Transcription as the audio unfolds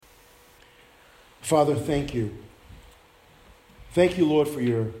Father, thank you. Thank you, Lord, for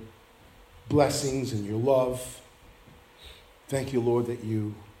your blessings and your love. Thank you, Lord, that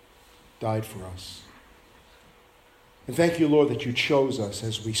you died for us. And thank you, Lord, that you chose us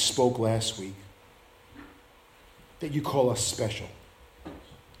as we spoke last week, that you call us special.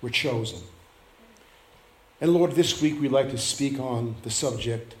 We're chosen. And Lord, this week we'd like to speak on the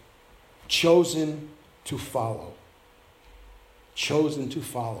subject, chosen to follow. Chosen to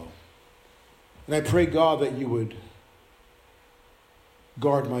follow. And I pray, God, that you would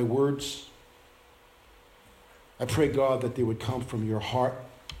guard my words. I pray, God, that they would come from your heart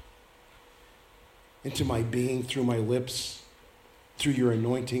into my being, through my lips, through your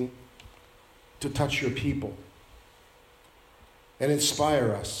anointing, to touch your people and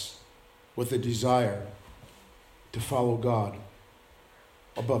inspire us with a desire to follow God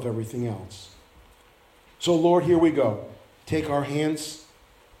above everything else. So, Lord, here we go. Take our hands,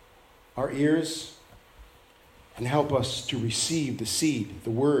 our ears, and help us to receive the seed, the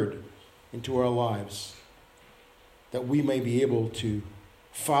word, into our lives, that we may be able to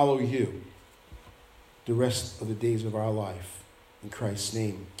follow you the rest of the days of our life. In Christ's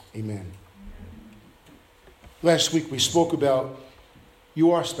name, amen. Last week we spoke about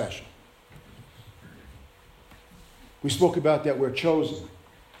you are special. We spoke about that we're chosen.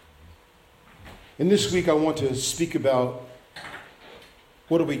 And this week I want to speak about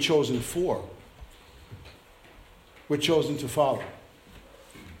what are we chosen for? We're chosen to follow.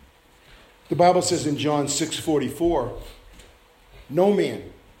 The Bible says in John 6:44, no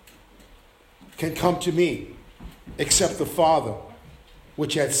man can come to me except the Father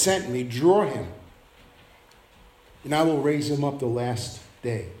which hath sent me draw him, and I will raise him up the last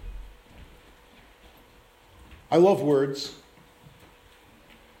day. I love words.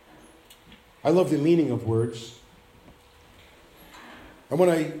 I love the meaning of words. And when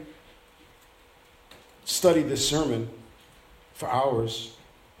I studied this sermon for hours,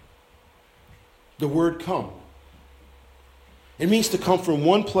 the word come, it means to come from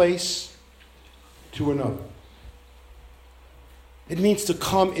one place to another. It means to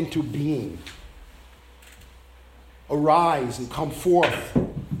come into being. Arise and come forth.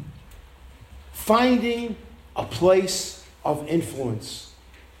 Finding a place of influence.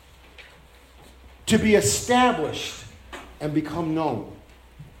 To be established and become known.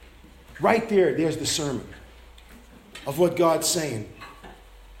 Right there's the sermon of what God's saying.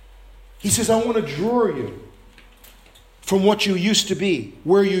 He says, I want to draw you from what you used to be,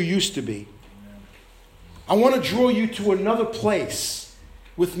 where you used to be. I want to draw you to another place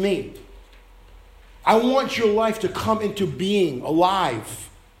with me. I want your life to come into being, alive.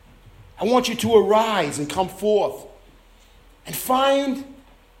 I want you to arise and come forth and find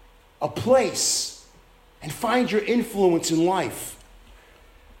a place and find your influence in life,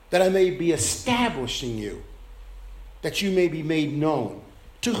 that I may be establishing you, that you may be made known.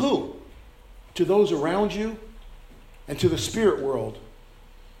 To who? To those around you and to the spirit world,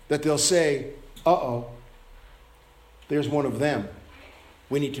 that they'll say, uh-oh, there's one of them.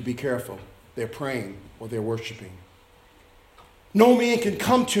 We need to be careful. They're praying or they're worshiping. No man can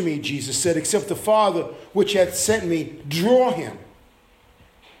come to me, Jesus said, except the Father which hath sent me draw him.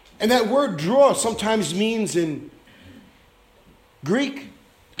 And that word draw sometimes means in Greek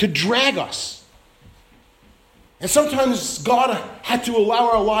to drag us. And sometimes God had to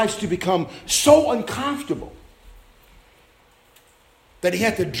allow our lives to become so uncomfortable that he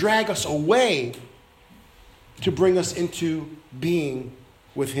had to drag us away to bring us into being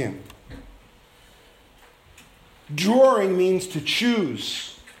with him. Drawing means to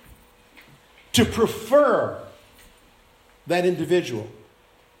choose, to prefer that individual.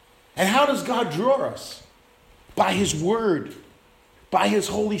 And how does God draw us? By his word, by his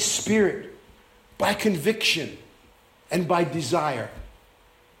Holy Spirit, by conviction, and by desire.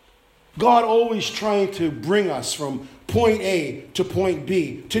 God always trying to bring us from point A to point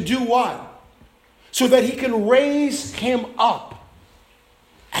B. To do what? So that he can raise him up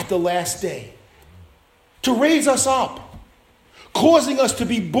at the last day. To raise us up, causing us to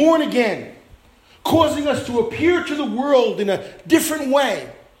be born again, causing us to appear to the world in a different way,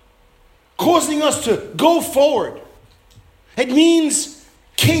 causing us to go forward. It means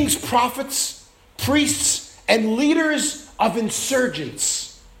kings, prophets, priests, and leaders of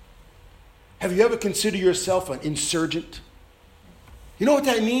insurgents. Have you ever considered yourself an insurgent? You know what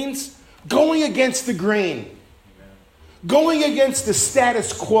that means? Going against the grain. Going against the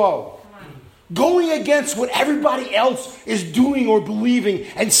status quo. Going against what everybody else is doing or believing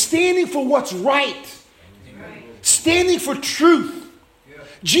and standing for what's right. Standing for truth.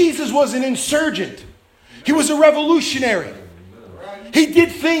 Jesus was an insurgent. He was a revolutionary. He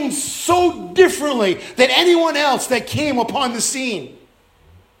did things so differently than anyone else that came upon the scene.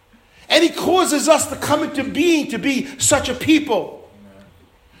 And he causes us to come into being to be such a people.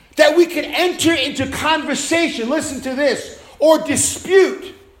 That we can enter into conversation, listen to this, or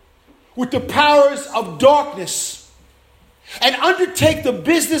dispute with the powers of darkness and undertake the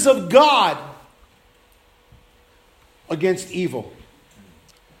business of God against evil.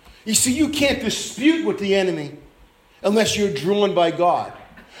 You see, you can't dispute with the enemy unless you're drawn by God.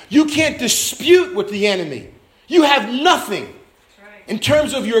 You can't dispute with the enemy. You have nothing in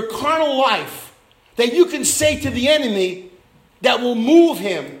terms of your carnal life that you can say to the enemy that will move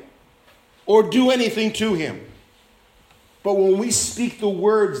him or do anything to him. But when we speak the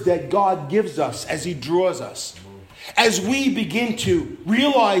words that God gives us as he draws us, as we begin to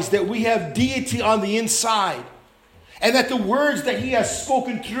realize that we have deity on the inside, and that the words that he has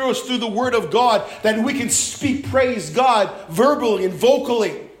spoken through us through the word of God, that we can speak praise God verbally and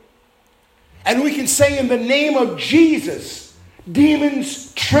vocally. And we can say in the name of Jesus,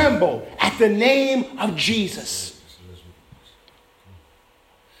 demons tremble at the name of Jesus.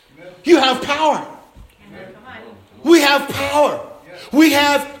 You have power. We have power. We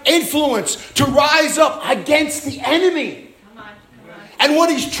have influence to rise up against the enemy. And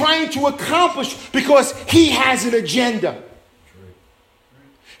what he's trying to accomplish, because he has an agenda.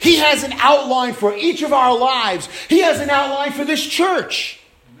 He has an outline for each of our lives. He has an outline for this church.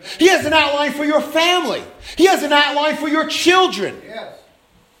 He has an outline for your family. He has an outline for your children.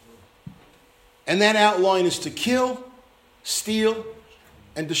 And that outline is to kill, steal,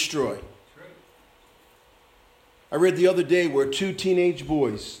 and destroy. I read the other day where 2 teenage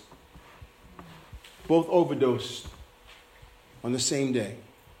boys both overdosed on the same day.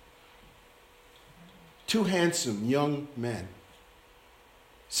 2 handsome young men,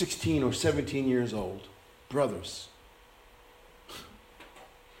 16 or 17 years old, brothers,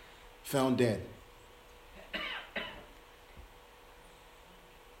 found dead.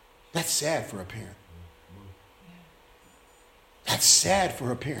 That's sad for a parent. That's sad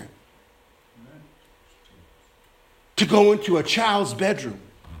for a parent. To go into a child's bedroom,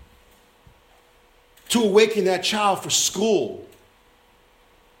 to awaken that child for school,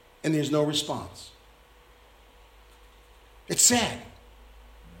 and there's no response. It's sad.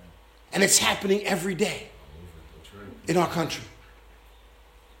 And it's happening every day in our country.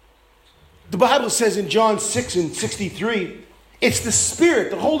 The Bible says in John 6:63, it's the Spirit,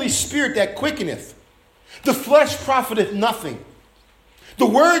 the Holy Spirit that quickeneth. The flesh profiteth nothing. The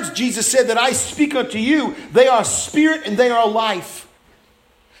words, Jesus said, that I speak unto you, they are spirit and they are life.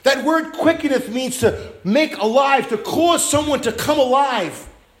 That word quickeneth means to make alive, to cause someone to come alive.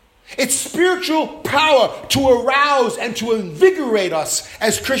 It's spiritual power to arouse and to invigorate us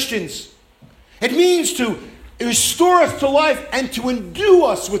as Christians. It means to restore us to life and to endue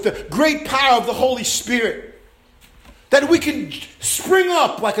us with the great power of the Holy Spirit. That we can spring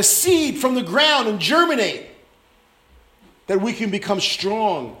up like a seed from the ground and germinate. That we can become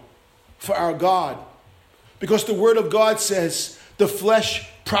strong for our God. Because the word of God says, the flesh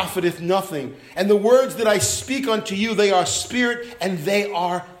profiteth nothing. And the words that I speak unto you, they are spirit and they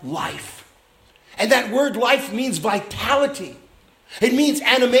are life. And that word life means vitality. It means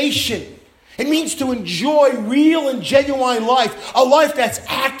animation. It means to enjoy real and genuine life. A life that's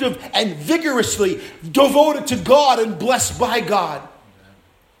active and vigorously devoted to God and blessed by God.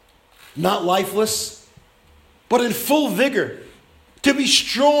 Not lifeless, but in full vigor. To be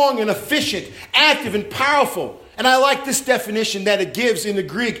strong and efficient, active and powerful. And I like this definition that it gives in the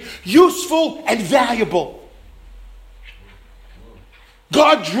Greek. Useful and valuable.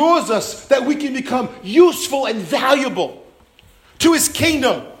 God draws us that we can become useful and valuable to his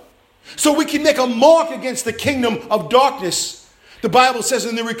kingdom. So we can make a mark against the kingdom of darkness. The Bible says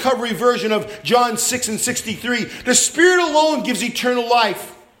in the recovery version of John 6:63, the Spirit alone gives eternal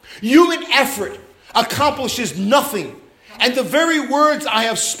life. Human effort accomplishes nothing. And the very words I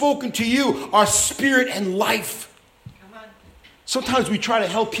have spoken to you are spirit and life. Sometimes we try to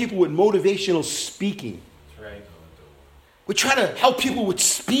help people with motivational speaking. That's right. We try to help people with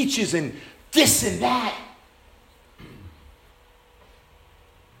speeches and this and that.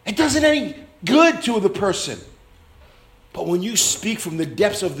 It doesn't any good to the person. But when you speak from the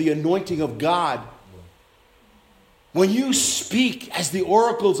depths of the anointing of God, when you speak as the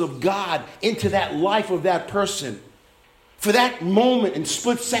oracles of God into that life of that person, for that moment and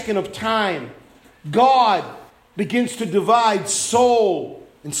split second of time, God begins to divide soul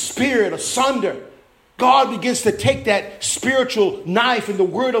and spirit asunder. God begins to take that spiritual knife in the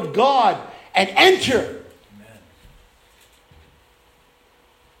Word of God and enter. Amen.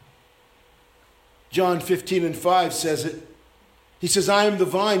 John 15:5 says it. He says, I am the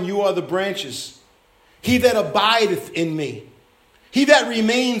vine, you are the branches. He that abideth in me, he that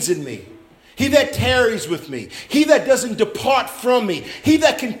remains in me, he that tarries with me, he that doesn't depart from me, he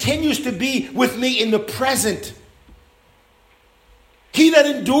that continues to be with me in the present, he that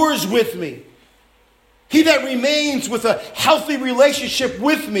endures with me, he that remains with a healthy relationship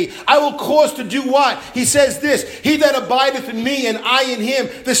with me, I will cause to do what? He says this, he that abideth in me and I in him,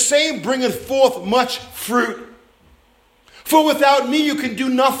 the same bringeth forth much fruit. For without me you can do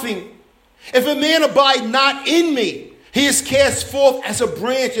nothing. If a man abide not in me, he is cast forth as a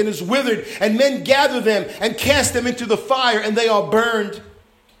branch and is withered, and men gather them and cast them into the fire, and they are burned.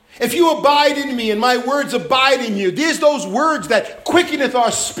 If you abide in me, and my words abide in you, there's those words that quickeneth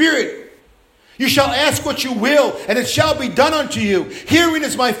our spirit. You shall ask what you will, and it shall be done unto you. Herein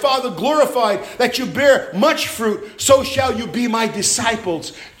is my Father glorified, that you bear much fruit, so shall you be my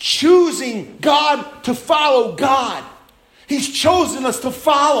disciples. Choosing God to follow God. He's chosen us to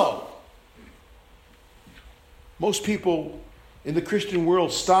follow. Most people in the Christian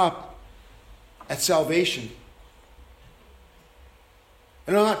world stop at salvation.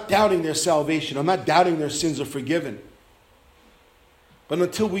 And I'm not doubting their salvation. I'm not doubting their sins are forgiven. But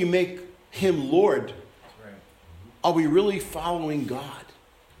until we make him Lord, are we really following God?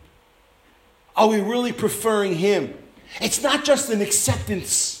 Are we really preferring him? It's not just an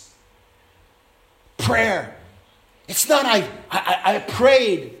acceptance prayer. It's not I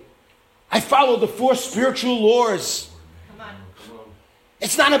prayed. I followed the 4 spiritual laws.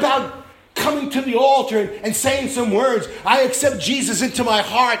 It's not about coming to the altar and saying some words. I accept Jesus into my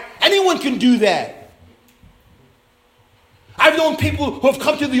heart. Anyone can do that. I've known people who have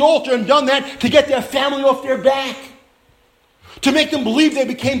come to the altar and done that to get their family off their back. To make them believe they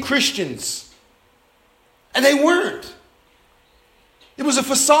became Christians. And they weren't. It was a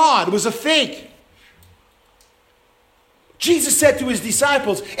facade. It was a fake. Jesus said to his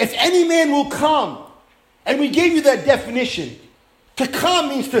disciples, if any man will come, and we gave you that definition, to come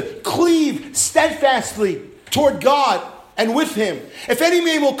means to cleave steadfastly toward God and with him. If any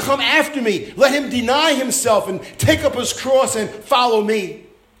man will come after me, let him deny himself and take up his cross and follow me.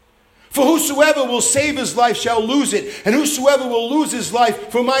 For whosoever will save his life shall lose it, and whosoever will lose his life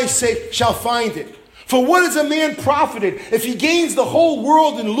for my sake shall find it. For what is a man profited if he gains the whole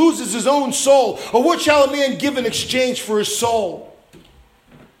world and loses his own soul? Or what shall a man give in exchange for his soul?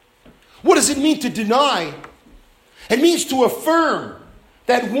 What does it mean to deny? It means to affirm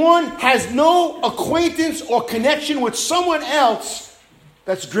that one has no acquaintance or connection with someone else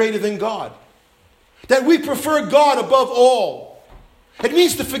that's greater than God. That we prefer God above all. It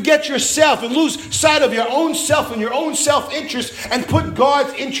means to forget yourself and lose sight of your own self and your own self-interest and put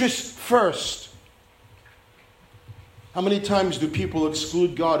God's interests first. How many times do people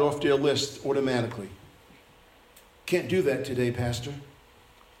exclude God off their list automatically? Can't do that today, Pastor.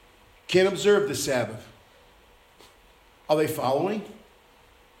 Can't observe the Sabbath. Are they following?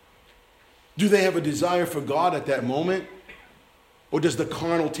 Do they have a desire for God at that moment? Or does the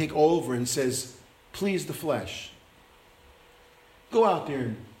carnal take over and says, please the flesh? Go out there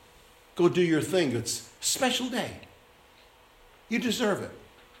and go do your thing. It's a special day. You deserve it.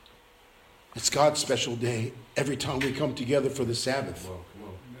 It's God's special day every time we come together for the Sabbath.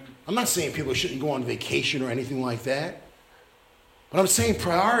 I'm not saying people shouldn't go on vacation or anything like that. But I'm saying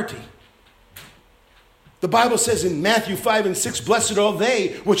priority. The Bible says in Matthew 5 and 6, blessed are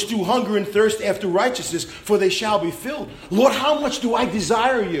they which do hunger and thirst after righteousness, for they shall be filled. Lord, how much do I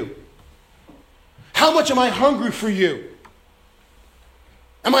desire you? How much am I hungry for you?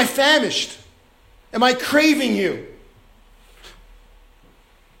 Am I famished? Am I craving you?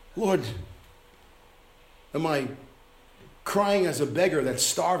 Lord, am I crying as a beggar that's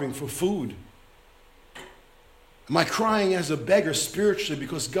starving for food? Am I crying as a beggar spiritually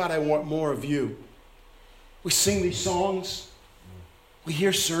because, God, I want more of you? We sing these songs. We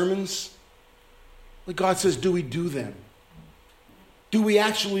hear sermons. But God says, do we do them? Do we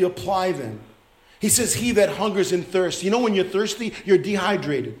actually apply them? He says, he that hungers and thirsts. You know, when you're thirsty, you're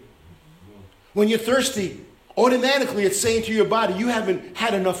dehydrated. When you're thirsty, automatically it's saying to your body, you haven't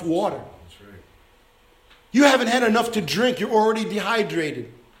had enough water. That's right. You haven't had enough to drink. You're already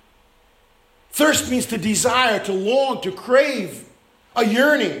dehydrated. Thirst means to desire, to long, to crave, a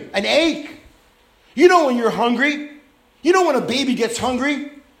yearning, an ache. You know when you're hungry. You know when a baby gets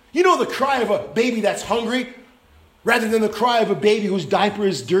hungry. You know the cry of a baby that's hungry rather than the cry of a baby whose diaper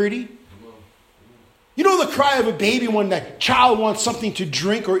is dirty. You know the cry of a baby when that child wants something to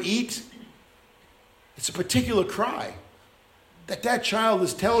drink or eat. It's a particular cry that child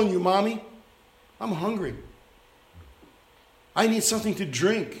is telling you, Mommy, I'm hungry. I need something to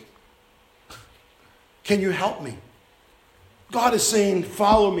drink. Can you help me? God is saying,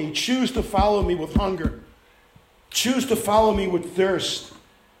 follow me. Choose to follow me with hunger. Choose to follow me with thirst.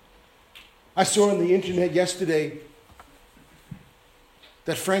 I saw on the internet yesterday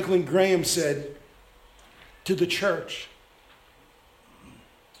that Franklin Graham said to the church,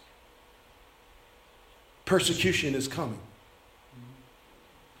 persecution is coming.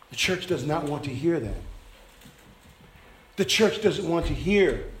 The church does not want to hear that. The church doesn't want to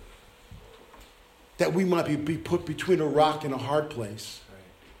hear that we might be put between a rock and a hard place.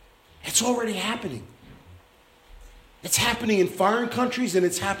 It's already happening. It's happening in foreign countries and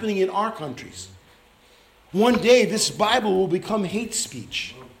it's happening in our countries. One day this Bible will become hate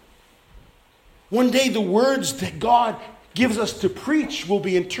speech. One day the words that God gives us to preach will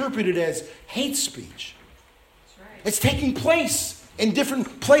be interpreted as hate speech. That's right. It's taking place in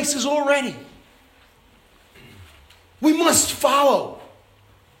different places already. We must follow.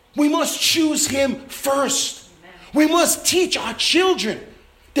 We must choose Him first. Amen. We must teach our children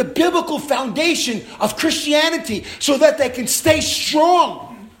the biblical foundation of Christianity so that they can stay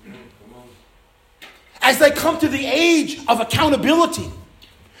strong as they come to the age of accountability.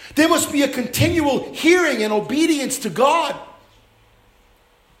 There must be a continual hearing and obedience to God.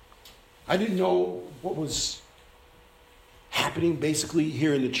 I didn't know what was happening basically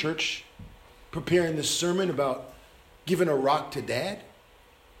here in the church, preparing this sermon about giving a rock to Dad.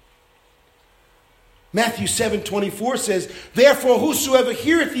 Matthew 7:24 says, therefore whosoever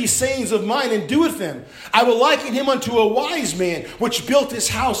heareth these sayings of mine and doeth them, I will liken him unto a wise man which built his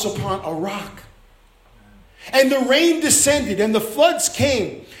house upon a rock. And the rain descended, and the floods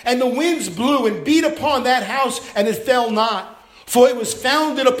came, and the winds blew and beat upon that house, and it fell not, for it was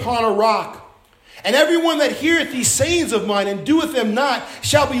founded upon a rock. And everyone that heareth these sayings of mine and doeth them not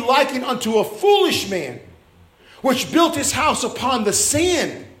shall be likened unto a foolish man, which built his house upon the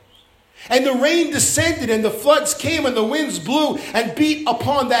sand. And the rain descended, and the floods came, and the winds blew and beat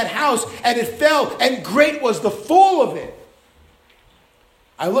upon that house, and it fell, and great was the fall of it.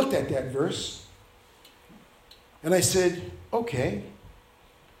 I looked at that verse, and I said, okay.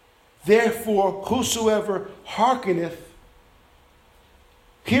 Therefore, whosoever heareth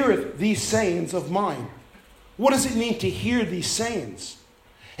these sayings of mine. What does it mean to hear these sayings?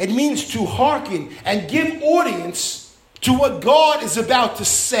 It means to hearken and give audience to what God is about to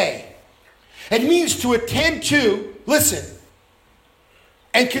say. It means to attend to, listen,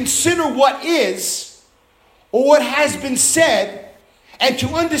 and consider what is or what has been said, and to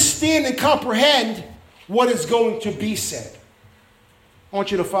understand and comprehend what is going to be said. I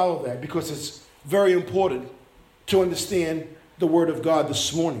want you to follow that because it's very important to understand the Word of God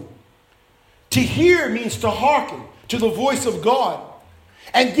this morning. To hear means to hearken to the voice of God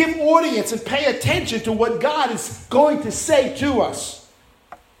and give audience and pay attention to what God is going to say to us.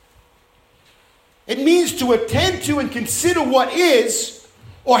 It means to attend to and consider what is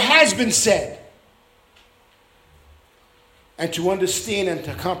or has been said, and to understand and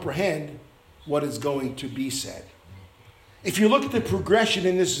to comprehend what is going to be said. If you look at the progression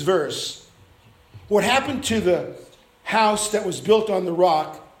in this verse, what happened to the house that was built on the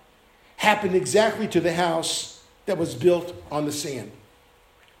rock happened exactly to the house that was built on the sand.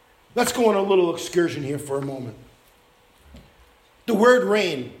 Let's go on a little excursion here for a moment. The word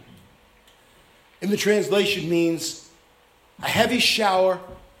rain in the translation means a heavy shower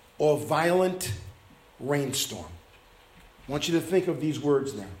or violent rainstorm. I want you to think of these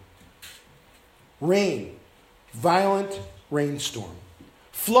words now. Rain, violent rainstorm.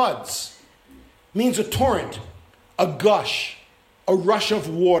 Floods means a torrent, a gush, a rush of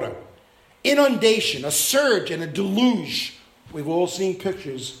water. Inundation, a surge and a deluge. We've all seen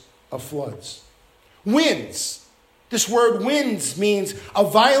pictures of floods. Winds. This word winds means a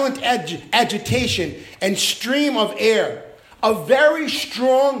violent agitation and stream of air. A very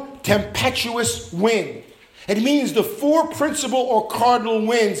strong, tempestuous wind. It means the four principal or cardinal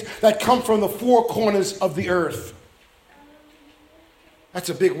winds that come from the four corners of the earth. That's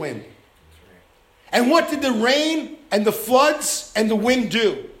a big wind. And what did the rain and the floods and the wind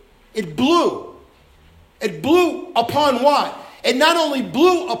do? It blew. It blew upon what? It not only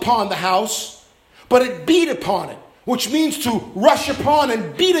blew upon the house, but it beat upon it, which means to rush upon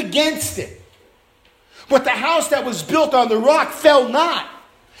and beat against it. But the house that was built on the rock fell not.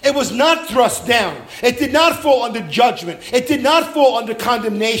 It was not thrust down. It did not fall under judgment. It did not fall under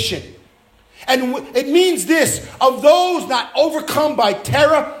condemnation. And it means this, of those not overcome by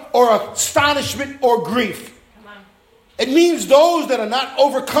terror or astonishment or grief. It means those that are not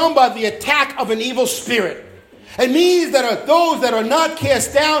overcome by the attack of an evil spirit. It means that are those that are not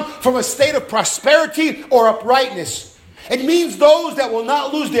cast down from a state of prosperity or uprightness. It means those that will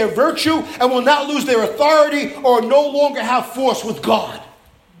not lose their virtue and will not lose their authority or no longer have force with God.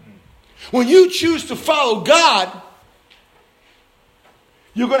 When you choose to follow God,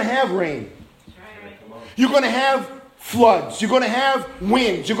 you're going to have rain. You're going to have floods. You're going to have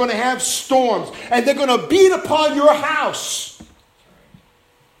winds. You're going to have storms. And they're going to beat upon your house.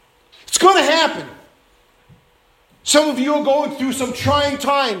 It's going to happen. Some of you are going through some trying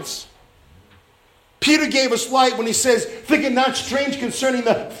times. Peter gave us light when he says, think it not strange concerning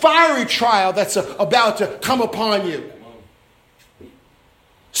the fiery trial that's about to come upon you.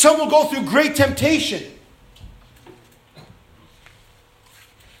 Some will go through great temptation.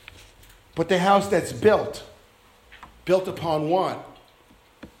 But the house that's built upon what?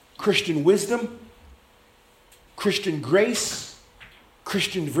 Christian wisdom, Christian grace,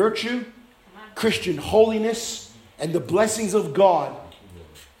 Christian virtue, Christian holiness, and the blessings of God.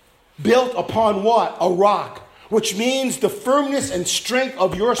 Built upon what? A rock, which means the firmness and strength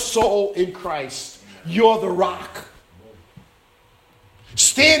of your soul in Christ. You're the rock.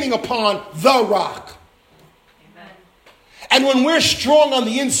 Standing upon the rock. Amen. And when we're strong on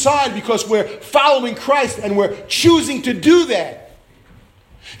the inside because we're following Christ and we're choosing to do that,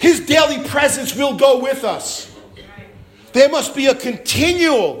 His daily presence will go with us. There must be a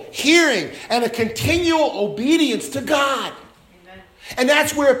continual hearing and a continual obedience to God. Amen. And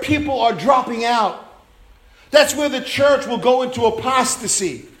that's where people are dropping out. That's where the church will go into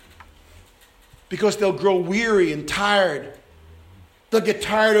apostasy. Because they'll grow weary and tired. They'll get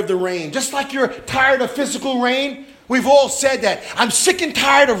tired of the rain. Just like you're tired of physical rain. We've all said that. I'm sick and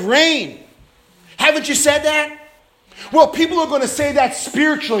tired of rain. Haven't you said that? Well, people are going to say that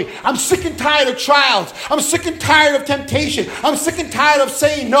spiritually. I'm sick and tired of trials. I'm sick and tired of temptation. I'm sick and tired of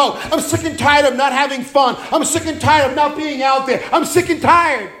saying no. I'm sick and tired of not having fun. I'm sick and tired of not being out there. I'm sick and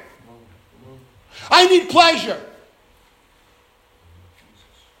tired. I need pleasure.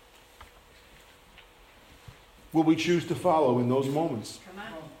 Will we choose to follow in those moments?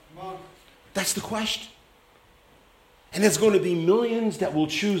 Come on. That's the question. And there's going to be millions that will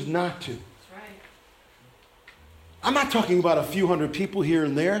choose not to. That's right. I'm not talking about a few hundred people here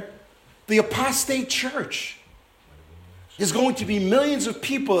and there. The apostate church. There's going to be millions of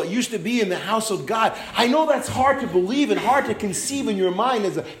people that used to be in the house of God. I know that's hard to believe and hard to conceive in your mind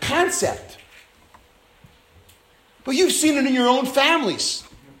as a concept. But you've seen it in your own families.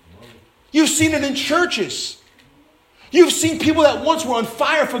 You've seen it in churches. You've seen people that once were on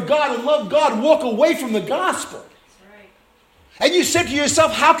fire for God and loved God walk away from the gospel. That's right. And you said to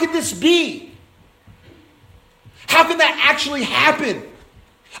yourself, how could this be? How can that actually happen?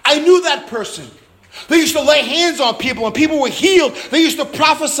 I knew that person. They used to lay hands on people and people were healed. They used to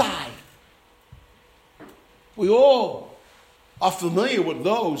prophesy. We all are familiar with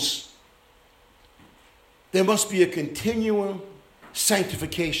those. There must be a continuum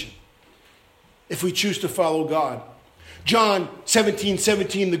sanctification if we choose to follow God. John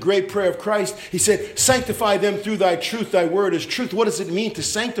 17:17, the great prayer of Christ, he said, sanctify them through thy truth, thy word is truth. What does it mean to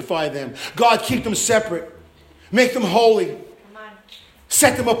sanctify them? God, keep them separate. Make them holy.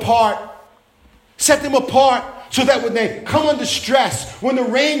 Set them apart. Set them apart so that when they come under stress, when the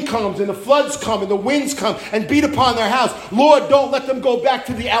rain comes and the floods come and the winds come and beat upon their house, Lord, don't let them go back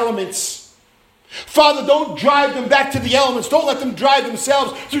to the elements. Father, don't drive them back to the elements. Don't let them drive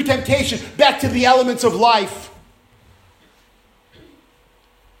themselves through temptation back to the elements of life.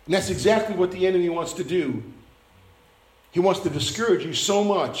 And that's exactly what the enemy wants to do. He wants to discourage you so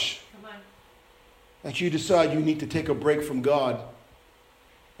much that you decide you need to take a break from God,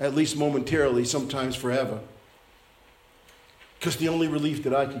 at least momentarily, sometimes forever. Because the only relief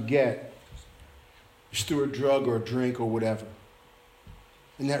that I could get is through a drug or a drink or whatever.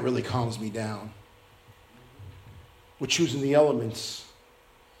 And that really calms me down. We're choosing the elements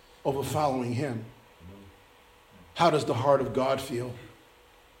over following Him. How does the heart of God feel?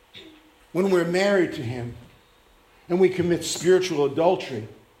 When we're married to Him and we commit spiritual adultery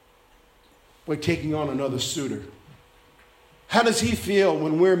by taking on another suitor. How does He feel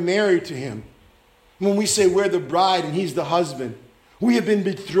when we're married to Him? When we say we're the bride and He's the husband. We have been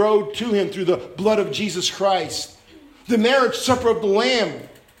betrothed to Him through the blood of Jesus Christ. The marriage supper of the Lamb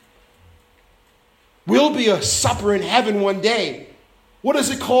will be a supper in heaven one day. What is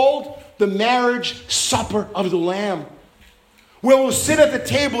it called? The marriage supper of the Lamb. Where we'll sit at the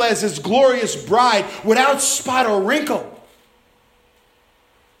table as His glorious bride without spot or wrinkle.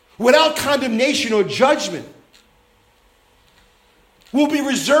 Without condemnation or judgment. Will be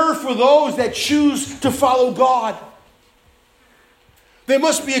reserved for those that choose to follow God. There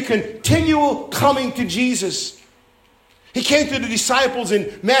must be a continual coming to Jesus. He came to the disciples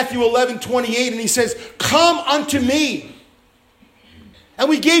in Matthew 11:28, and he says, "Come unto me." And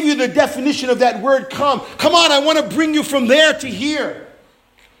we gave you the definition of that word, come. Come on, I want to bring you from there to here.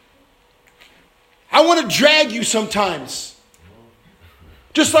 I want to drag you sometimes.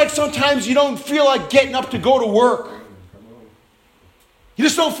 Just like sometimes you don't feel like getting up to go to work. You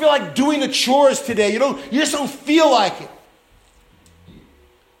just don't feel like doing the chores today. You just don't feel like it.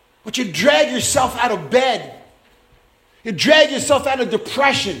 But you drag yourself out of bed. You drag yourself out of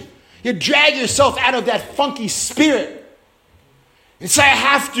depression. You drag yourself out of that funky spirit. And say, I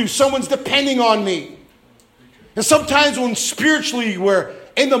have to. Someone's depending on me. And sometimes when spiritually we're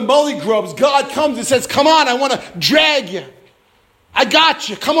in the mully grubs, God comes and says, come on, I want to drag you. I got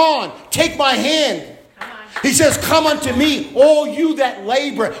you. Come on. Take my hand. He says, come unto me, all you that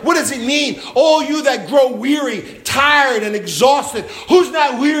labor. What does it mean? All you that grow weary, tired, and exhausted. Who's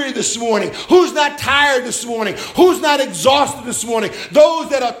not weary this morning? Who's not tired this morning? Who's not exhausted this morning? Those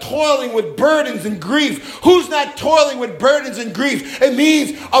that are toiling with burdens and grief. Who's not toiling with burdens and grief? It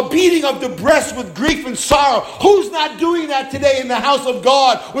means a beating of the breast with grief and sorrow. Who's not doing that today in the house of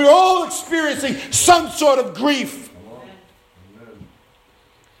God? We're all experiencing some sort of grief.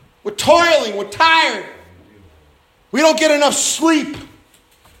 We're toiling. We're tired. We don't get enough sleep.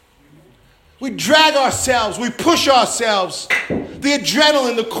 We drag ourselves. We push ourselves. The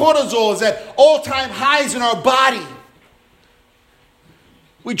adrenaline, the cortisol is at all-time highs in our body.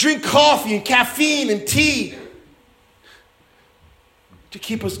 We drink coffee and caffeine and tea to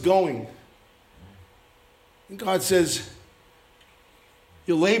keep us going. And God says,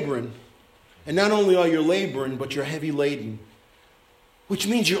 you're laboring. And not only are you laboring, but you're heavy laden. Which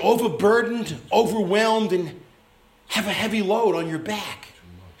means you're overburdened, overwhelmed, and have a heavy load on your back.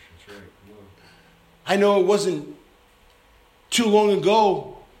 I know it wasn't too long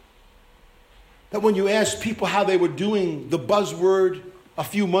ago that when you asked people how they were doing, the buzzword a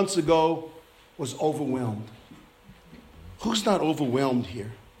few months ago was overwhelmed. Who's not overwhelmed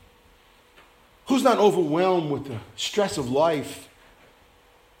here? Who's not overwhelmed with the stress of life?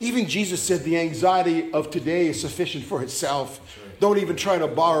 Even Jesus said the anxiety of today is sufficient for itself. Don't even try to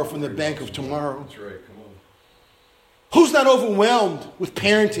borrow from the bank of tomorrow. That's right. Come on. Who's not overwhelmed with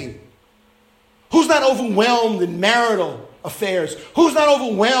parenting? Who's not overwhelmed in marital affairs? Who's not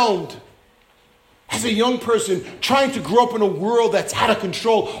overwhelmed as a young person trying to grow up in a world that's out of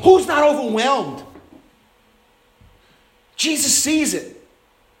control? Who's not overwhelmed? Jesus sees it.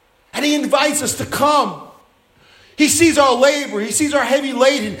 And he invites us to come. He sees our labor. He sees our heavy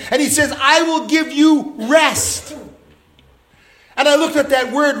laden. And he says, I will give you rest. And I looked at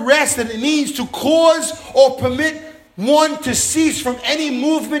that word rest, and it means to cause or permit one to cease from any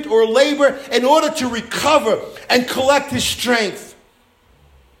movement or labor in order to recover and collect his strength.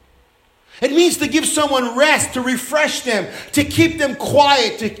 It means to give someone rest, to refresh them, to keep them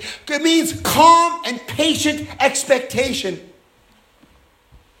quiet. It means calm and patient expectation.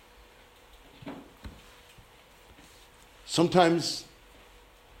 Sometimes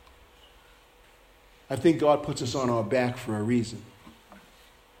I think God puts us on our back for a reason.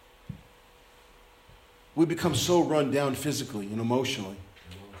 We become so run down physically and emotionally.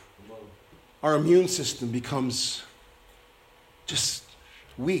 Our immune system becomes just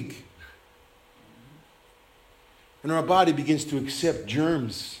weak. And our body begins to accept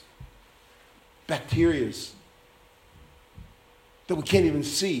germs, bacteria that we can't even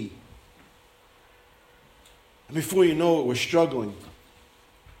see. And before you know it, we're struggling.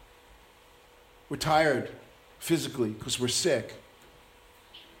 We're tired physically because we're sick.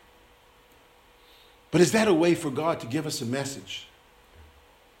 But is that a way for God to give us a message?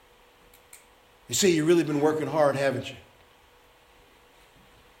 You say you've really been working hard, haven't you?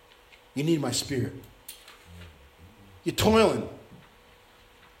 You need my spirit. You're toiling.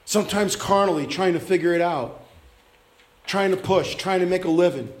 Sometimes carnally, trying to figure it out. Trying to push, trying to make a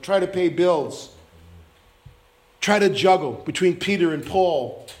living, try to pay bills. Try to juggle between Peter and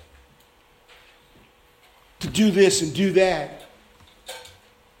Paul. To do this and do that.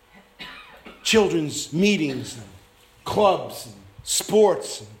 Children's meetings, and clubs, and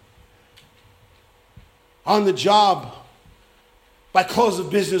sports. And on the job, by close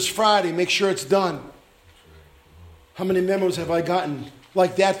of business Friday, make sure it's done. How many memos have I gotten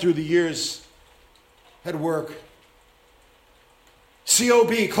like that through the years at work?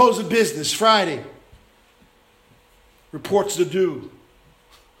 COB, close of business Friday. Reports to do.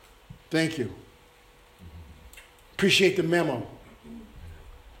 Thank you. Appreciate the memo.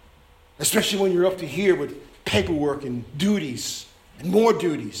 Especially when you're up to here with paperwork and duties and more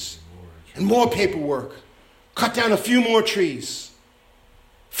paperwork. Cut down a few more trees.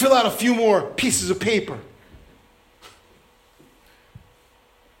 Fill out a few more pieces of paper.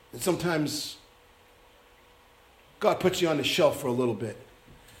 And sometimes God puts you on the shelf for a little bit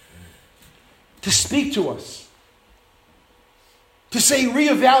to speak to us, to say,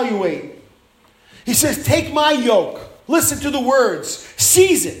 reevaluate. He says, take my yoke. Listen to the words.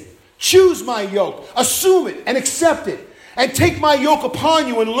 Seize it. Choose my yoke. Assume it and accept it. And take my yoke upon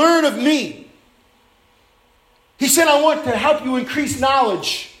you and learn of me. He said, I want to help you increase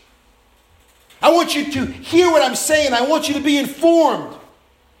knowledge. I want you to hear what I'm saying. I want you to be informed.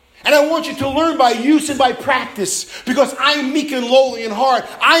 And I want you to learn by use and by practice, because I am meek and lowly in heart.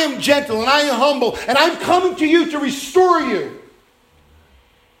 I am gentle and I am humble. And I'm coming to you to restore you.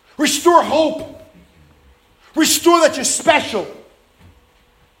 Restore hope. Restore that you're special.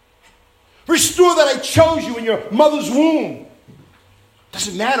 Restore that I chose you in your mother's womb.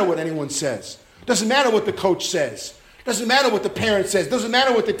 Doesn't matter what anyone says. Doesn't matter what the coach says. Doesn't matter what the parent says. Doesn't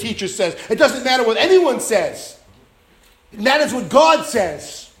matter what the teacher says. It doesn't matter what anyone says. It matters what God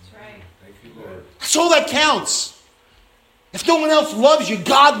says. That's all that counts. If no one else loves you,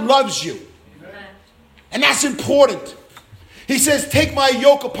 God loves you. Amen. And that's important. He says, take my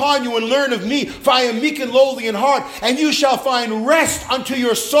yoke upon you and learn of me, for I am meek and lowly in heart, and you shall find rest unto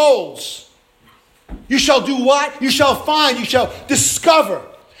your souls. You shall do what? You shall find, you shall discover,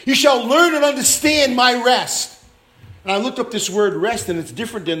 you shall learn and understand my rest. And I looked up this word rest, and it's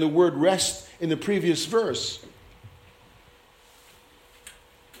different than the word rest in the previous verse.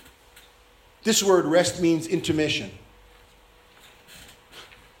 This word rest means intermission.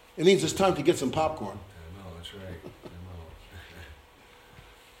 It means it's time to get some popcorn. I know, that's right. I know.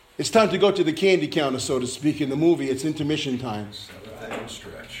 It's time to go to the candy counter, so to speak. In the movie, it's intermission time.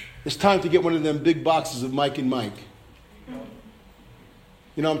 Stretch. It's time to get one of them big boxes of Mike and Mike.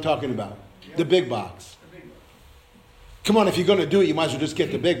 You know what I'm talking about? The big box. Come on, if you're going to do it, you might as well just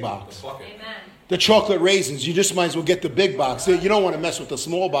get the big box. Amen. The chocolate raisins, you just might as well get the big box. You don't want to mess with the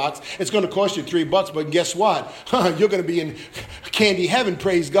small box. It's going to cost you $3, but guess what? You're going to be in candy heaven,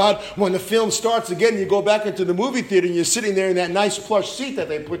 praise God. When the film starts again, you go back into the movie theater and you're sitting there in that nice plush seat that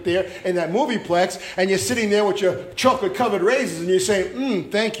they put there in that movieplex, and you're sitting there with your chocolate-covered raisins, and you're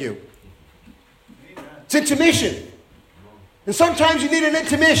saying, thank you. Amen. It's intermission. And sometimes you need an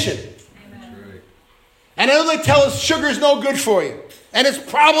intermission. Amen. And I know they tell us sugar's no good for you, and it's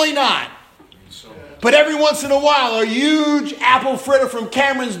probably not. But every once in a while, a huge apple fritter from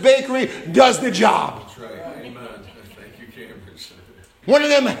Cameron's Bakery does the job. That's right. Amen. Thank you, Cameron's. One of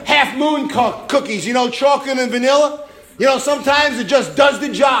them half moon cookies, chocolate and vanilla. Sometimes it just does the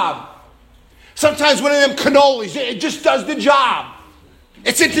job. Sometimes one of them cannolis, it just does the job.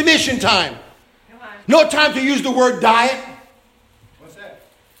 It's intermission time. No time to use the word diet. What's that?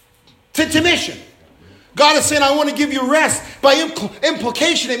 It's intermission. God is saying, I want to give you rest. By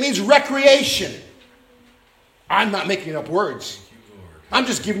implication, it means recreation. I'm not making up words. I'm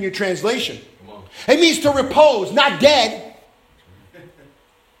just giving you translation. It means to repose, not dead.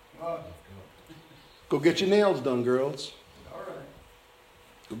 Go get your nails done, girls.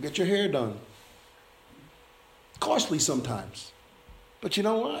 Go get your hair done. Costly sometimes. But you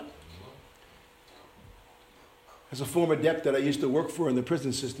know what? As a former dep that I used to work for in the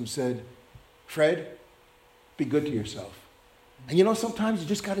prison system said, Fred, be good to yourself. And sometimes you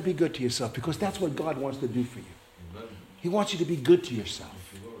just got to be good to yourself, because that's what God wants to do for you. Amen. He wants you to be good to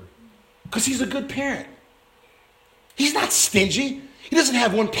yourself. Because He's a good parent. He's not stingy. He doesn't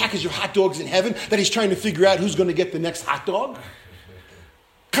have one package of hot dogs in heaven that He's trying to figure out who's going to get the next hot dog.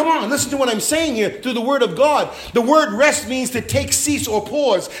 Come on, listen to what I'm saying here through the Word of God. The word rest means to take, cease, or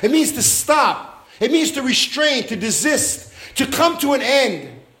pause. It means to stop. It means to restrain, to desist, to come to an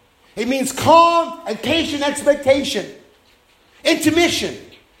end. It means calm and patient expectation. Intermission.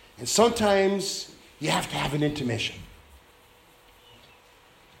 And sometimes you have to have an intermission.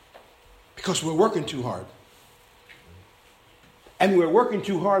 Because we're working too hard. And we're working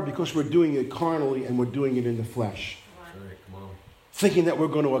too hard because we're doing it carnally and we're doing it in the flesh. Right, come on. Thinking that we're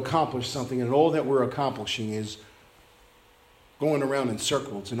going to accomplish something, and all that we're accomplishing is going around in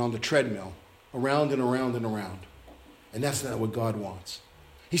circles and on the treadmill, around and around and around. And that's not what God wants.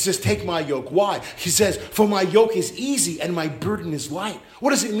 He says, take my yoke. Why? He says, for my yoke is easy and my burden is light. What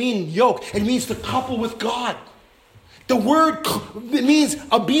does it mean, yoke? It means to couple with God. The word, it means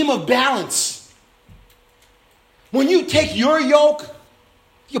a beam of balance. When you take your yoke,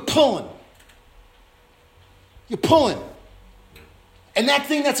 you're pulling. You're pulling. And that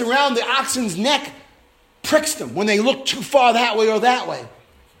thing that's around the oxen's neck pricks them when they look too far that way or that way.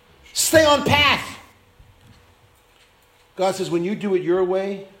 Stay on path. God says, when you do it your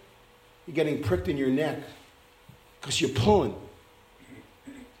way, you're getting pricked in your neck because you're pulling.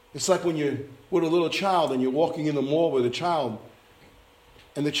 It's like when you're with a little child and you're walking in the mall with a child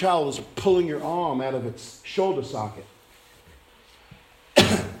and the child is pulling your arm out of its shoulder socket.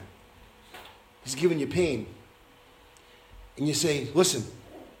 He's giving you pain. And you say, listen,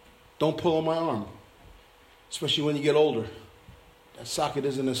 don't pull on my arm. Especially when you get older. That socket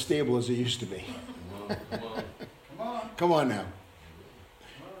isn't as stable as it used to be. Come on now.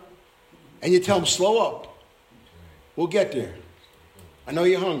 And you tell him, slow up. We'll get there. I know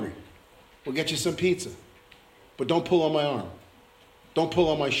you're hungry. We'll get you some pizza. But don't pull on my arm. Don't pull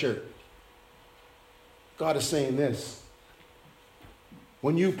on my shirt. God is saying this.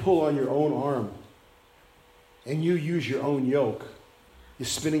 When you pull on your own arm and you use your own yoke, you're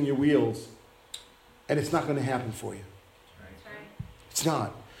spinning your wheels, and it's not going to happen for you. It's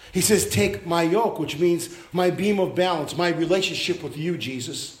not. He says, take my yoke, which means my beam of balance, my relationship with you,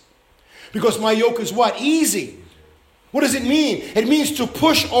 Jesus. Because my yoke is what? Easy. What does it mean? It means to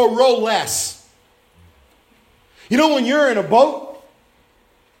push or row less. You know when you're in a boat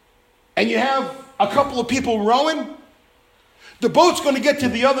and you have a couple of people rowing, the boat's going to get to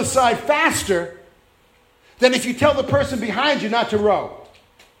the other side faster than if you tell the person behind you not to row.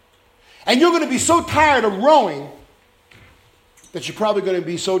 And you're going to be so tired of rowing that you're probably going to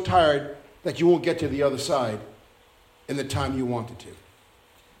be so tired that you won't get to the other side in the time you wanted to.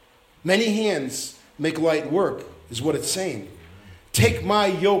 Many hands make light work, is what it's saying. Take my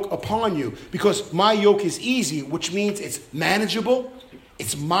yoke upon you, because my yoke is easy, which means it's manageable,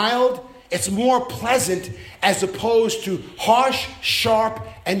 it's mild, it's more pleasant as opposed to harsh, sharp,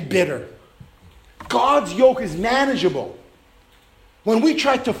 and bitter. God's yoke is manageable. When we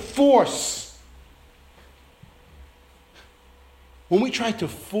try to force,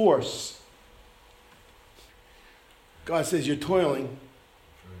 God says you're toiling,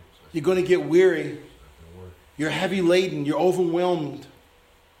 you're going to get weary, you're heavy laden, you're overwhelmed.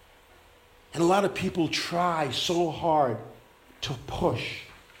 And a lot of people try so hard to push,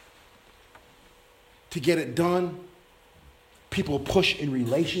 to get it done. People push in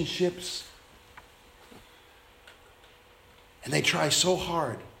relationships. And they try so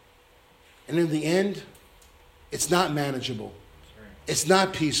hard. And in the end, it's not manageable. It's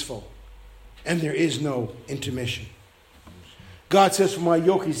not peaceful. And there is no intermission. God says, for my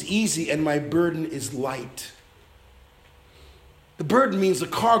yoke is easy and my burden is light. The burden means the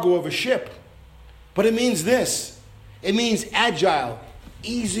cargo of a ship. But it means this. It means agile,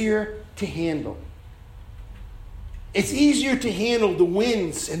 easier to handle. It's easier to handle the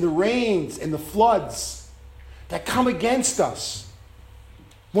winds and the rains and the floods that come against us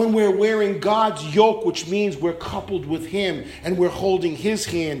when we're wearing God's yoke, which means we're coupled with Him and we're holding His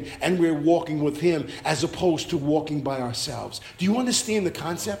hand and we're walking with Him as opposed to walking by ourselves. Do you understand the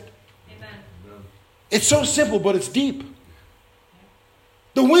concept? Amen. It's so simple, but it's deep.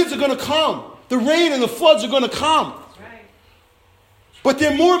 The winds are going to come. The rain and the floods are going to come. Right. But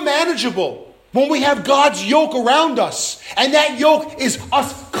they're more manageable when we have God's yoke around us. And that yoke is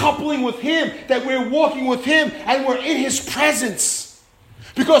us coupling with Him, that we're walking with Him and we're in His presence.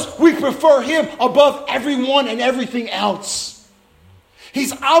 Because we prefer Him above everyone and everything else.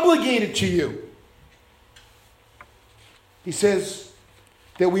 He's obligated to you. He says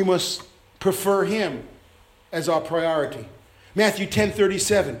that we must prefer Him as our priority. Matthew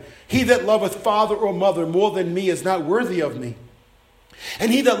 10:37. He that loveth father or mother more than me is not worthy of me.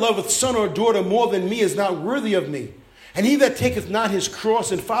 And he that loveth son or daughter more than me is not worthy of me. And he that taketh not his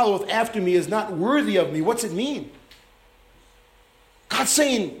cross and followeth after me is not worthy of me. What's it mean? God's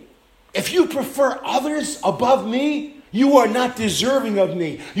saying, if you prefer others above me, you are not deserving of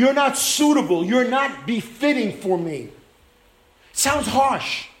me. You're not suitable. You're not befitting for me. It sounds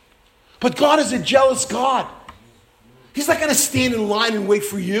harsh. But God is a jealous God. He's not going to stand in line and wait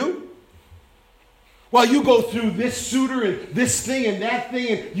for you while you go through this suitor and this thing and that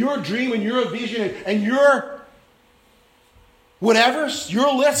thing and your dream and your vision and your whatever,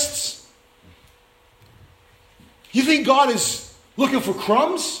 your lists. You think God is looking for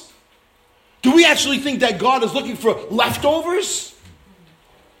crumbs? Do we actually think that God is looking for leftovers?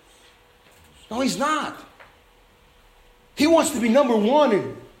 No, He's not. He wants to be number one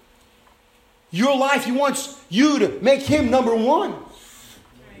in your life. He wants you to make Him number one.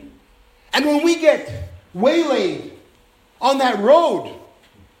 And when we get waylaid on that road,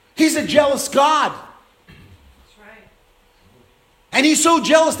 He's a jealous God. That's right. And He's so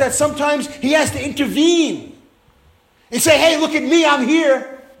jealous that sometimes He has to intervene and say, hey, look at me, I'm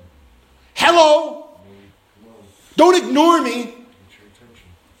here. Hello. Don't ignore me.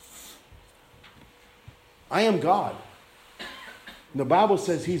 I am God. And the Bible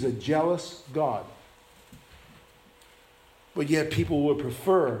says He's a jealous God. But yet people would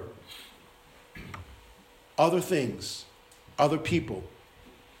prefer other things, other people,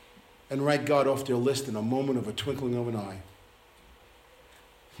 and write God off their list in a moment of a twinkling of an eye.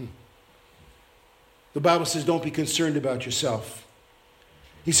 The Bible says, don't be concerned about yourself.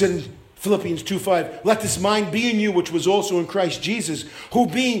 He said in Philippians 2:5, let this mind be in you, which was also in Christ Jesus, who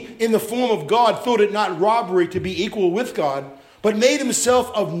being in the form of God, thought it not robbery to be equal with God, but made himself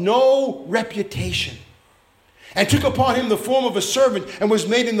of no reputation, and took upon him the form of a servant, and was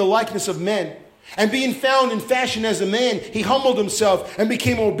made in the likeness of men. And being found in fashion as a man, he humbled himself and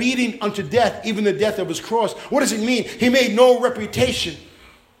became obedient unto death, even the death of his cross. What does it mean? He made no reputation.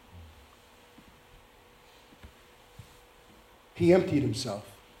 He emptied himself.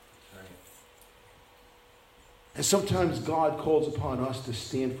 And sometimes God calls upon us to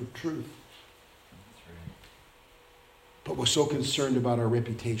stand for truth. But we're so concerned about our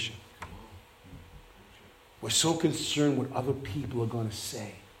reputation. We're so concerned what other people are going to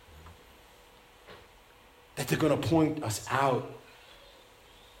say, that they're going to point us out,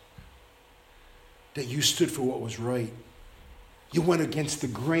 that you stood for what was right. You went against the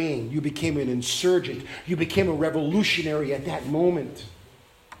grain. You became an insurgent. You became a revolutionary at that moment.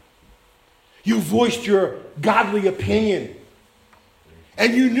 You voiced your godly opinion.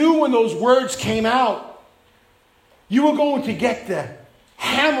 And you knew when those words came out, you were going to get the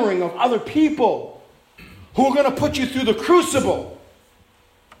hammering of other people who were going to put you through the crucible.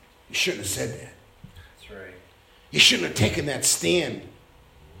 You shouldn't have said that. That's right. You shouldn't have taken that stand.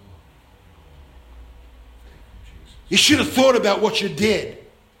 You should have thought about what you did.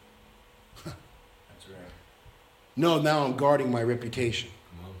 That's right. No, now I'm guarding my reputation.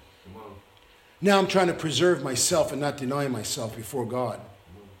 Come on. Now I'm trying to preserve myself and not deny myself before God.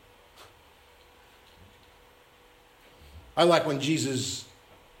 I like when Jesus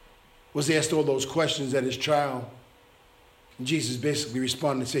was asked all those questions at his trial. And Jesus basically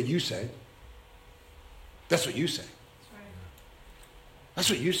responded and said, you say. That's what you say. That's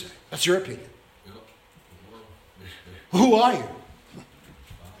what you say. That's your opinion. Who are you?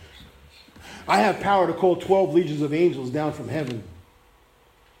 I have power to call 12 legions of angels down from heaven.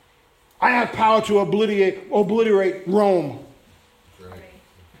 I have power to obliterate Rome. Right.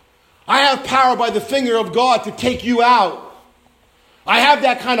 I have power by the finger of God to take you out. I have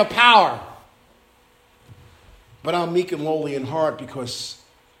that kind of power. But I'm meek and lowly in heart because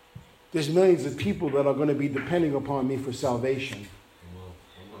there's millions of people that are going to be depending upon me for salvation.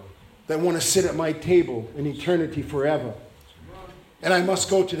 That want to sit at my table in eternity forever. And I must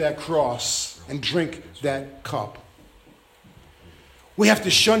go to that cross and drink that cup. We have to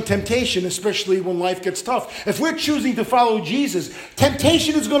shun temptation, especially when life gets tough. If we're choosing to follow Jesus,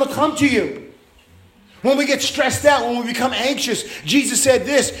 temptation is going to come to you. When we get stressed out, when we become anxious, Jesus said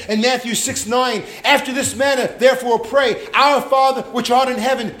this in Matthew 6:9, after this manner, therefore pray, our Father which art in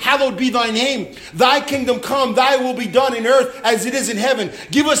heaven, hallowed be thy name. Thy kingdom come, thy will be done in earth as it is in heaven.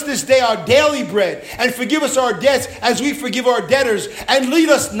 Give us this day our daily bread, and forgive us our debts as we forgive our debtors, and lead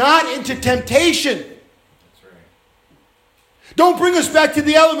us not into temptation. That's right. Don't bring us back to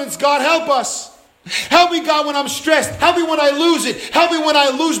the elements, God, help us. Help me, God, when I'm stressed. Help me when I lose it. Help me when I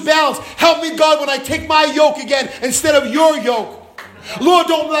lose balance. Help me, God, when I take my yoke again instead of your yoke. Lord,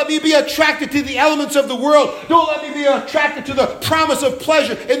 don't let me be attracted to the elements of the world. Don't let me be attracted to the promise of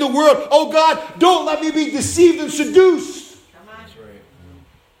pleasure in the world. Oh, God, don't let me be deceived and seduced. That's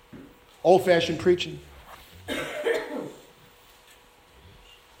right. Old-fashioned preaching.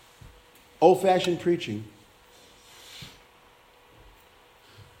 Old-fashioned preaching.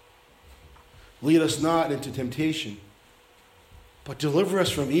 Lead us not into temptation, but deliver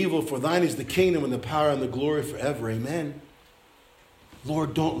us from evil, for thine is the kingdom and the power and the glory forever. Amen.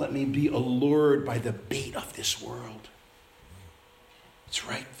 Lord, don't let me be allured by the bait of this world. It's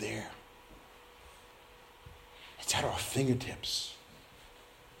right there. It's at our fingertips.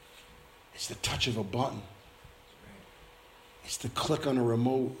 It's the touch of a button. It's the click on a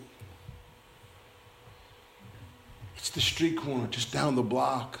remote. It's the street corner just down the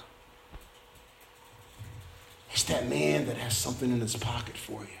block. It's that man that has something in his pocket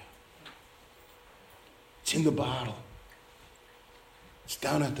for you. It's in the bottle. It's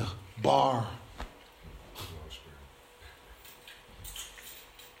down at the bar.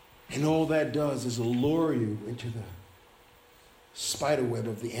 And all that does is allure you into the spider web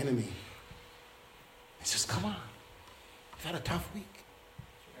of the enemy. It says, come on. You've had a tough week.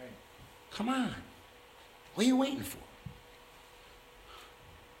 Come on. What are you waiting for?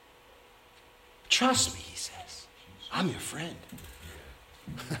 Trust me, he says. I'm your friend.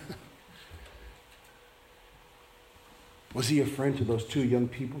 Was he a friend to those 2 young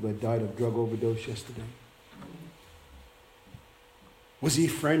people that died of drug overdose yesterday? Was he a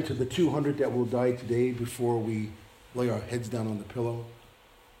friend to the 200 that will die today before we lay our heads down on the pillow?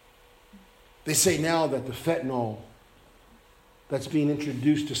 They say now that the fentanyl that's being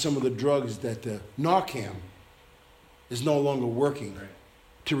introduced to some of the drugs, that the Narcan is no longer working Right.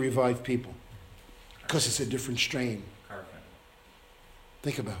 to revive people because it's a different strain. Carfentanil.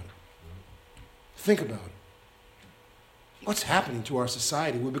 Think about it. Think about it. What's happening to our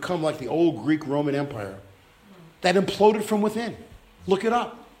society? We've become like the old Greek Roman Empire that imploded from within. Look it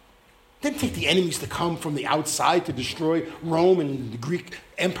up. Didn't take the enemies to come from the outside to destroy Rome and the Greek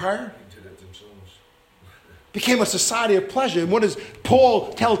Empire. They did it themselves. Became a society of pleasure. And what does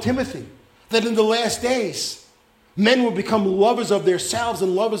Paul tell Timothy? That in the last days, men will become lovers of themselves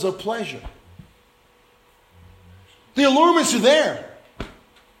and lovers of pleasure. The allurements are there.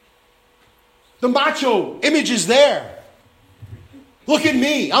 The macho image is there. Look at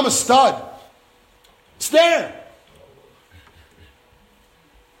me. I'm a stud. It's there.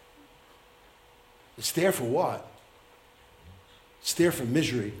 It's there for what? It's there for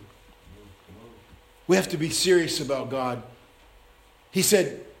misery. We have to be serious about God. He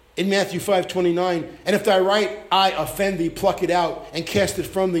said in Matthew 5:29, and if thy right eye offend thee, pluck it out and cast it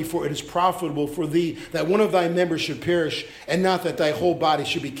from thee, for it is profitable for thee that one of thy members should perish, and not that thy whole body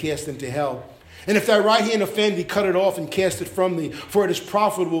should be cast into hell. And if thy right hand offend thee, cut it off and cast it from thee, for it is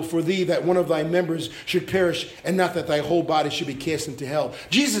profitable for thee that one of thy members should perish, and not that thy whole body should be cast into hell.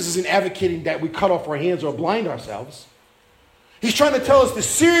 Jesus isn't advocating that we cut off our hands or blind ourselves. He's trying to tell us the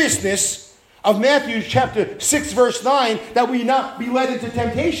seriousness of Matthew chapter 6, verse 9, that we not be led into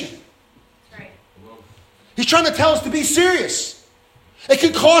temptation. Right. He's trying to tell us to be serious. It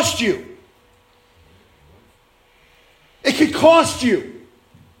could cost you. It could cost you.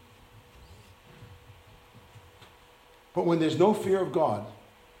 But when there's no fear of God,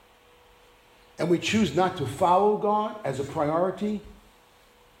 and we choose not to follow God as a priority,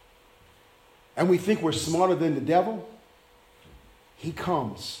 and we think we're smarter than the devil, he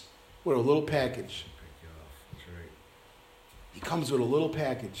comes with a little package. Pick you off. That's right. He comes with a little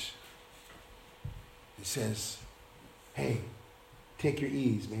package. He says, hey, take your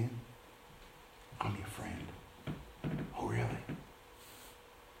ease, man. I'm your friend. Oh, really?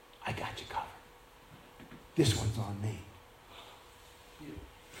 I got you covered. This one's on me.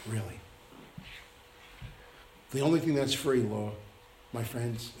 Really. The only thing that's free, Lord, my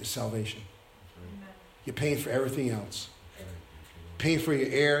friends, is salvation. You're paying for everything else. Paying for your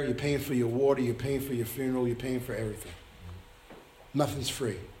air, you're paying for your water, you're paying for your funeral, you're paying for everything. Nothing's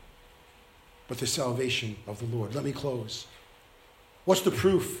free but the salvation of the Lord. Let me close. What's the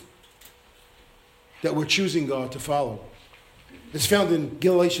proof that we're choosing God to follow? It's found in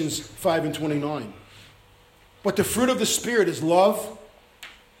Galatians 5:29. But the fruit of the Spirit is love,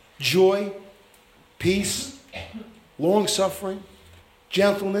 joy, peace, long-suffering,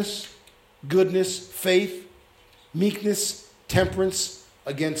 gentleness, goodness, faith, meekness, temperance.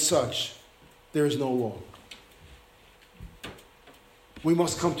 Against such there is no law. We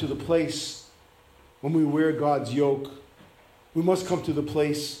must come to the place when we wear God's yoke. We must come to the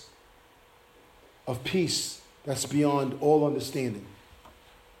place of peace that's beyond all understanding.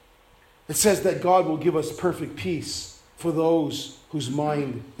 It says that God will give us perfect peace for those whose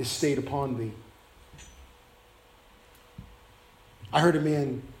mind is stayed upon thee. I heard a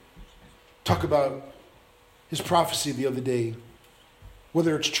man talk about his prophecy the other day.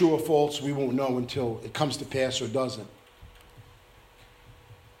 Whether it's true or false, we won't know until it comes to pass or doesn't.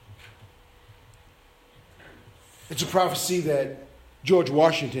 It's a prophecy that George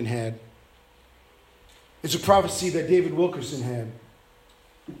Washington had. It's a prophecy that David Wilkerson had,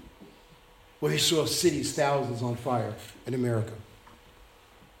 where he saw cities, thousands on fire in America.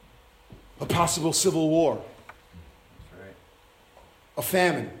 A possible civil war. That's right. A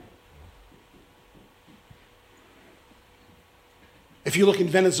famine. If you look in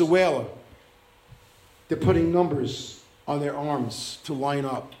Venezuela, they're putting numbers on their arms to line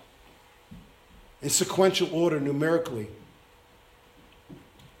up in sequential order numerically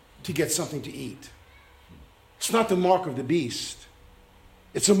to get something to eat. It's not the mark of the beast.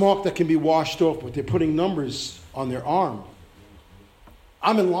 It's a mark that can be washed off, but they're putting numbers on their arm.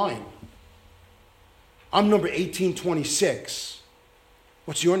 I'm in line. I'm number 1826.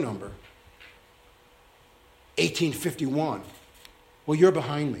 What's your number? 1851. Well, you're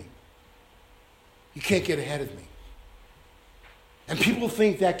behind me. You can't get ahead of me. And people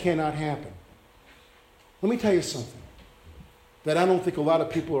think that cannot happen. Let me tell you something that I don't think a lot of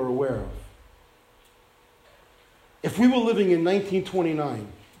people are aware of. If we were living in 1929,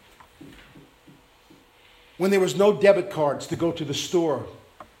 when there was no debit cards to go to the store,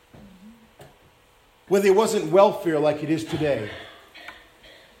 where there wasn't welfare like it is today,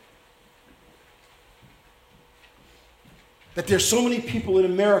 that there's so many people in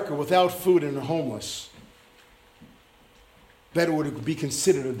America without food and are homeless that it would be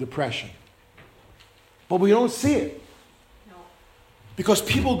considered a depression. But we don't see it. No. Because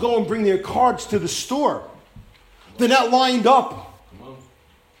people go and bring their cards to the store. They're not lined up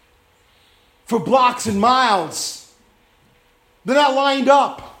for blocks and miles. They're not lined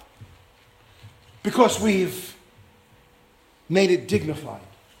up because we've made it dignified.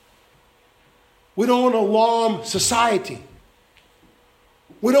 We don't want to alarm society.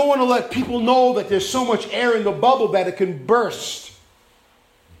 We don't want to let people know that there's so much air in the bubble that it can burst.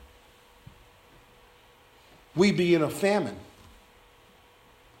 We be in a famine.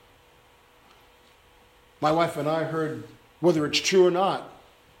 My wife and I heard, whether it's true or not,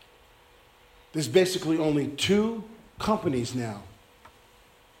 there's basically only 2 companies now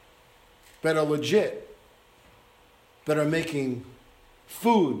that are legit, that are making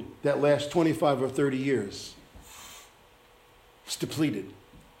food that lasts 25 or 30 years. It's depleted.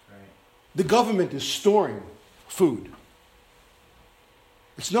 Right. The government is storing food.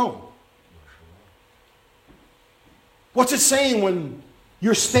 It's known. What's it saying when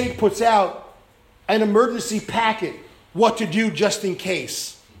your state puts out an emergency packet, what to do just in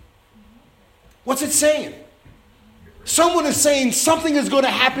case? What's it saying? Someone is saying something is going to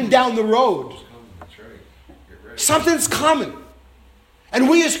happen down the road. That's right. Get ready. Something's coming. And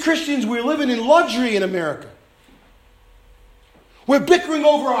we as Christians, we're living in luxury in America. We're bickering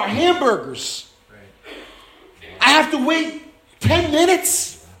over our hamburgers. Right. I have to wait 10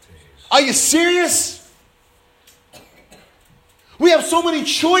 minutes? Are you serious? We have so many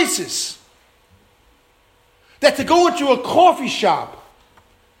choices that to go into a coffee shop,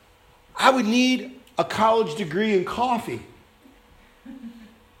 I would need a college degree in coffee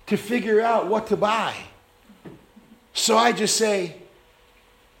to figure out what to buy. So I just say,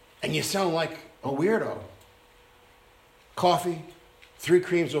 and you sound like a weirdo, coffee, 3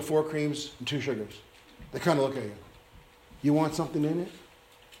 creams or 4 creams and 2 sugars. They kind of look at you. You want something in it?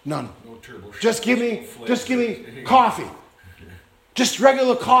 None. No turbo. Just give me coffee. Just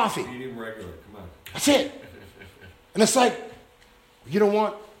regular coffee. Medium regular. Come on. That's it. And it's like, you don't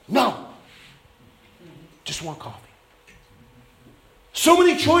want? No. Just want coffee. So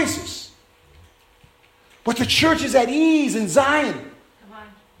many choices. But the church is at ease in Zion. Come on.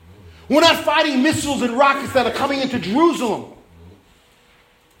 We're not fighting missiles and rockets that are coming into Jerusalem.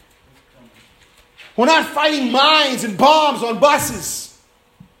 We're not fighting mines and bombs on buses.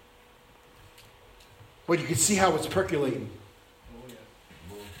 But you can see how it's percolating.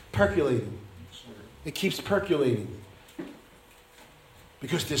 Percolating. It keeps percolating.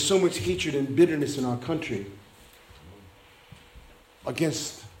 Because there's so much hatred and bitterness in our country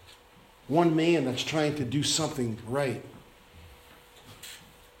against one man that's trying to do something right.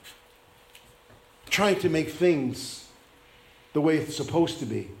 Trying to make things the way it's supposed to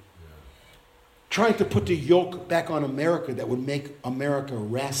be. Trying to put the yoke back on America that would make America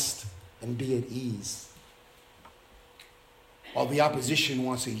rest and be at ease. While the opposition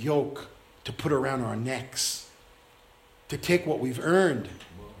wants a yoke to put around our necks. To take what we've earned.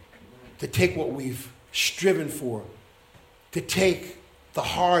 To take what we've striven for. To take the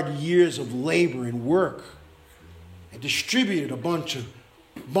hard years of labor and work and distribute it a bunch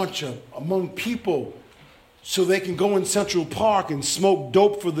of among people so they can go in Central Park and smoke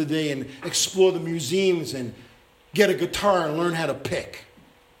dope for the day and explore the museums and get a guitar and learn how to pick.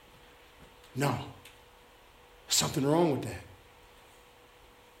 No. There's something wrong with that.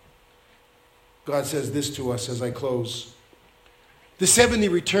 God says this to us as I close. The 70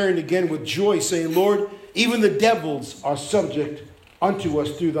 returned again with joy, saying, Lord, even the devils are subject unto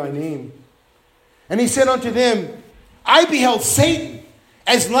us through thy name. And he said unto them, I beheld Satan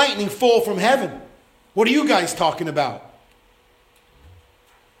as lightning fall from heaven. What are you guys talking about?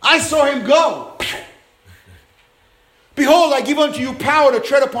 I saw him go. Behold, I give unto you power to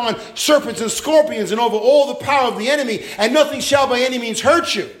tread upon serpents and scorpions and over all the power of the enemy, and nothing shall by any means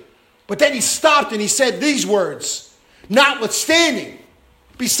hurt you. But then he stopped and he said these words, notwithstanding,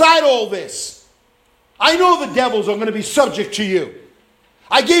 beside all this, I know the devils are going to be subject to you.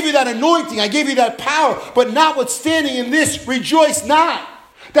 I gave you that anointing, I gave you that power, but notwithstanding in this, rejoice not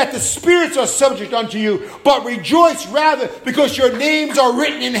that the spirits are subject unto you, but rejoice rather because your names are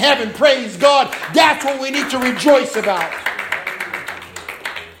written in heaven. Praise God. That's what we need to rejoice about.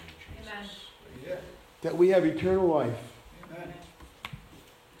 Amen. That we have eternal life.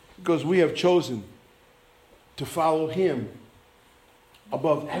 Because we have chosen to follow him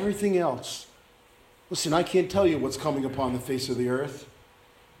above everything else. Listen, I can't tell you what's coming upon the face of the earth.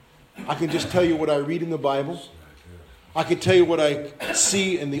 I can just tell you what I read in the Bible. I can tell you what I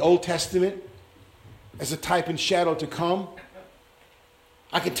see in the Old Testament. as a type and shadow to come.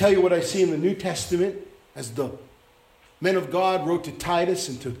 I can tell you what I see in the New Testament as the men of God wrote to Titus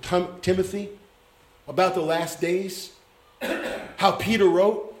and to Timothy about the last days. How Peter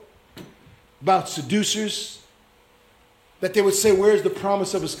wrote about seducers, that they would say, where's the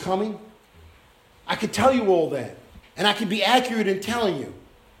promise of his coming? I can tell you all that. And I can be accurate in telling you.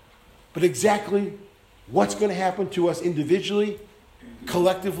 But exactly what's going to happen to us individually,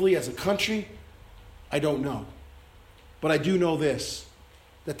 collectively, as a country, I don't know. But I do know this,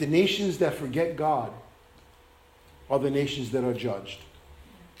 that the nations that forget God are the nations that are judged.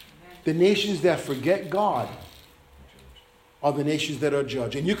 The nations that forget God are the nations that are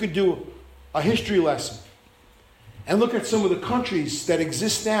judged. And you could do a history lesson and look at some of the countries that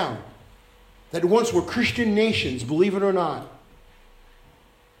exist now that once were Christian nations, believe it or not.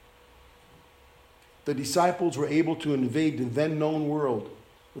 The disciples were able to invade the then known world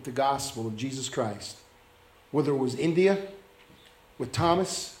with the gospel of Jesus Christ. Whether it was India with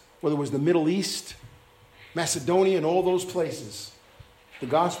Thomas, whether it was the Middle East, Macedonia, and all those places, the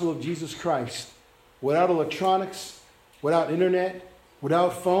gospel of Jesus Christ, without electronics, without internet,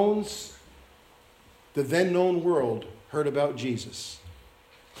 without phones, the then known world heard about Jesus.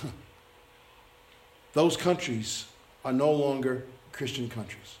 Those countries are no longer Christian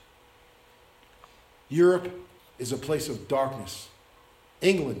countries. Europe is a place of darkness.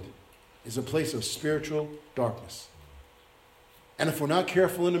 England is a place of spiritual darkness. And if we're not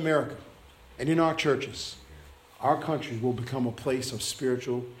careful in America and in our churches, our country will become a place of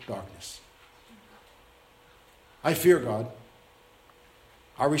spiritual darkness. I fear God.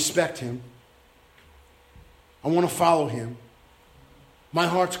 I respect Him. I want to follow Him. My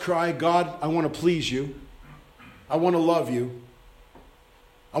heart's cry, God, I want to please You. I want to love You.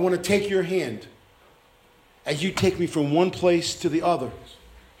 I want to take Your hand as You take me from one place to the other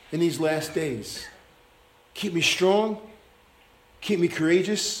in these last days. Keep me strong. Keep me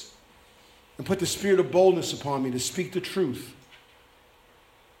courageous. And put the spirit of boldness upon me to speak the truth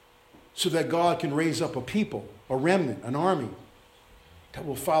so that God can raise up a people, a remnant, an army that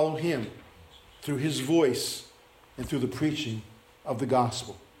will follow Him through His voice and through the preaching of the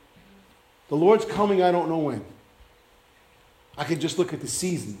gospel. The Lord's coming, I don't know when. I can just look at the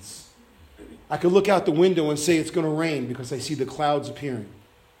seasons. I can look out the window and say it's going to rain because I see the clouds appearing.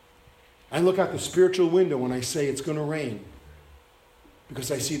 I look out the spiritual window and I say it's going to rain because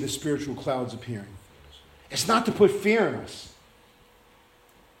I see the spiritual clouds appearing. It's not to put fear in us,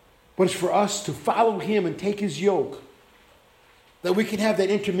 but it's for us to follow Him and take His yoke, that we can have that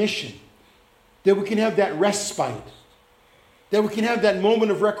intermission, that we can have that respite, that we can have that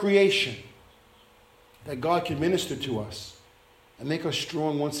moment of recreation, that God can minister to us and make us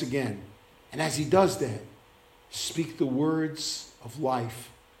strong once again. And as He does that, speak the words of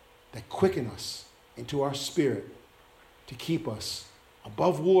life that quicken us into our spirit to keep us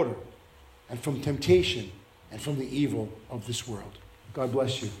above water and from temptation and from the evil of this world. God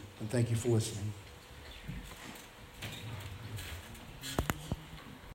bless you, and thank you for listening.